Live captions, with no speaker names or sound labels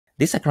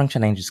This HackerRank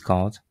challenge is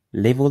called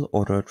Level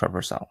Order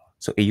Traversal.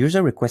 So a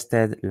user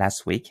requested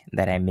last week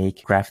that I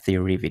make graph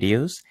theory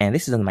videos, and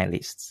this is on my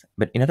list.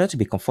 But in order to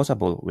be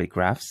comfortable with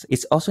graphs,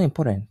 it's also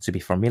important to be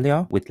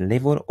familiar with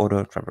Level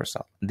Order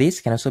Traversal.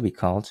 This can also be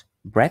called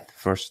Breadth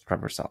First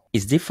Traversal.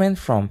 It's different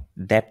from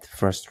Depth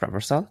First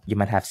Traversal. You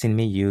might have seen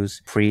me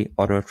use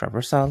Pre-Order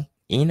Traversal,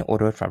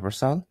 In-Order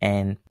Traversal,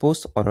 and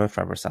Post-Order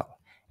Traversal.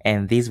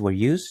 And these were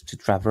used to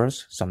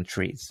traverse some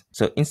trees.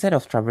 So instead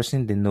of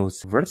traversing the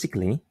nodes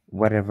vertically,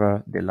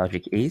 whatever the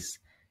logic is,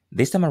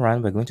 this time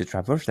around we're going to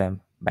traverse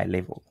them by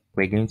level.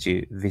 We're going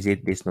to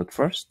visit this node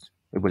first,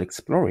 we will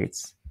explore it,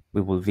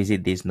 we will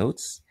visit these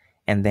nodes,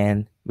 and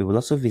then we will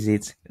also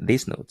visit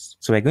these nodes.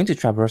 So we're going to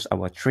traverse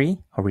our tree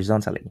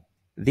horizontally.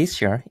 This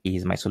here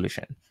is my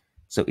solution.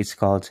 So it's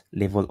called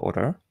level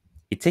order.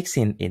 It takes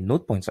in a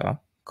node pointer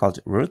called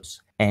root,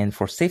 and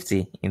for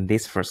safety in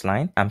this first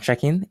line, I'm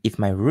checking if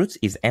my root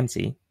is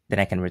empty, then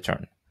I can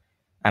return.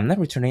 I'm not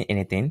returning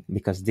anything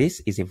because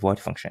this is a void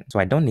function, so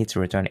I don't need to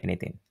return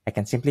anything. I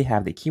can simply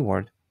have the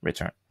keyword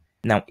return.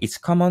 Now, it's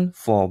common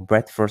for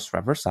Breadth First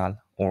Traversal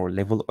or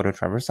Level Order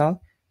Traversal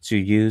to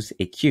use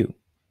a queue.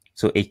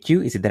 So a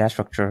queue is a data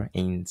structure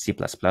in C++.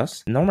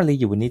 Normally,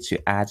 you would need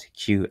to add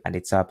queue at the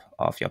top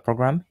of your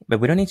program, but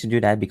we don't need to do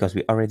that because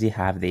we already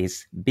have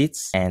this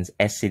bits and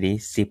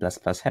std C++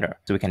 header.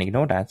 So we can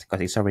ignore that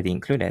because it's already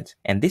included.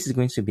 And this is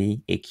going to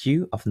be a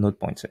queue of node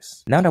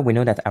pointers. Now that we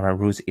know that our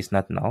root is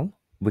not null,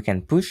 we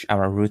can push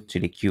our root to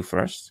the queue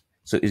first.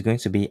 So it's going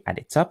to be at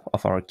the top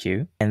of our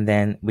queue, and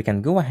then we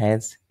can go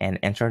ahead and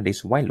enter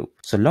this while loop.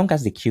 So long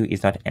as the queue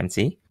is not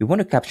empty, we want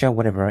to capture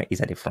whatever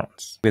is at the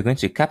front. We're going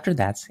to capture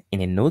that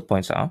in a node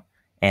pointer,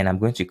 and I'm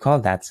going to call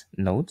that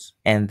node,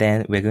 and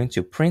then we're going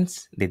to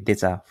print the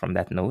data from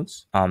that node.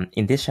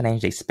 In this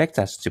challenge, they expect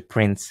us to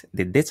print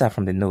the data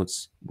from the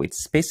nodes with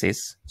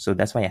spaces, so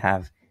that's why I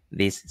have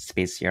this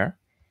space here.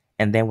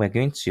 And then we're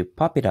going to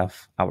pop it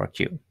off our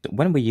queue. So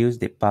when we use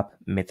the pop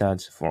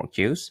method for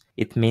queues,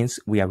 it means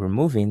we are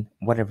removing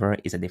whatever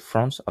is at the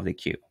front of the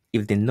queue.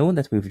 If the node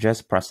that we've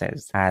just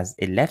processed has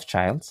a left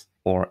child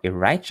or a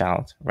right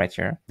child right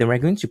here, then we're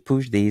going to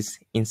push these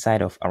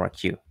inside of our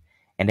queue.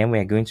 And then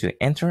we're going to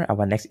enter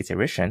our next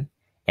iteration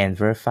and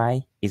verify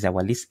is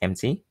our list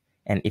empty.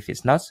 And if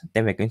it's not,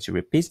 then we're going to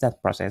repeat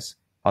that process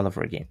all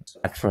over again. So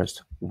at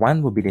first,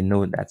 1 will be the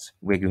node that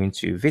we're going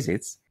to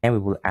visit, and we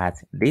will add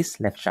this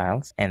left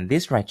child and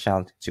this right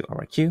child to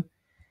our queue.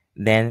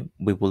 Then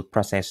we will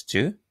process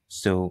 2,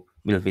 so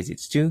we'll visit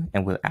 2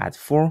 and we'll add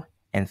 4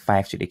 and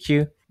 5 to the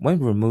queue. When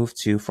we remove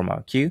 2 from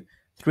our queue,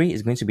 3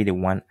 is going to be the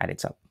one at the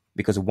top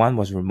because 1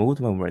 was removed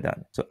when we were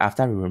done. So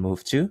after we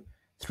remove 2,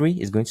 3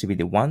 is going to be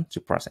the one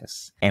to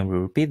process, and we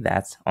repeat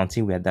that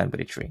until we are done with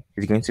the tree.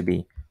 It's going to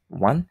be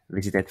 1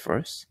 visited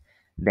first,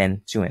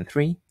 then 2 and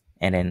 3,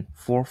 and then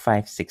 4,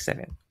 5, 6,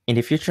 7. In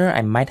the future,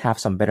 I might have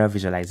some better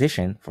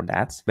visualization for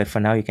that, but for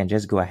now, you can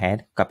just go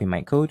ahead, copy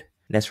my code.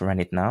 Let's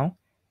run it now,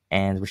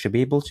 and we should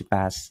be able to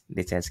pass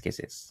the test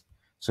cases.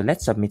 So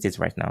let's submit it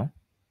right now,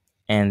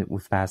 and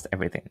we've passed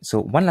everything. So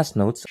one last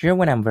note, here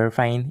when I'm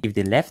verifying if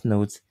the left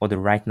node or the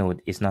right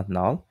node is not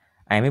null,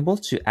 I'm able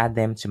to add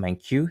them to my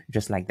queue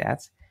just like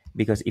that,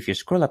 because if you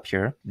scroll up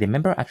here, the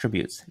member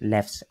attributes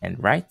left and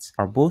right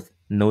are both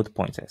node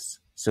pointers.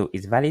 So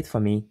it's valid for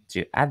me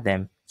to add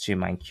them to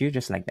my queue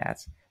just like that,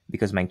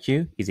 because my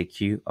queue is a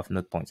queue of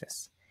node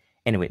pointers.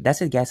 Anyway,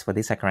 that's it guys for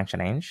this HackerRank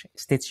challenge.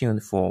 Stay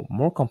tuned for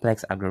more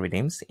complex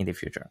algorithms in the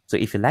future. So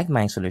if you liked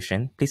my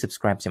solution, please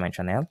subscribe to my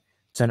channel,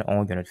 turn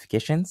on your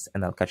notifications,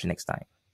 and I'll catch you next time.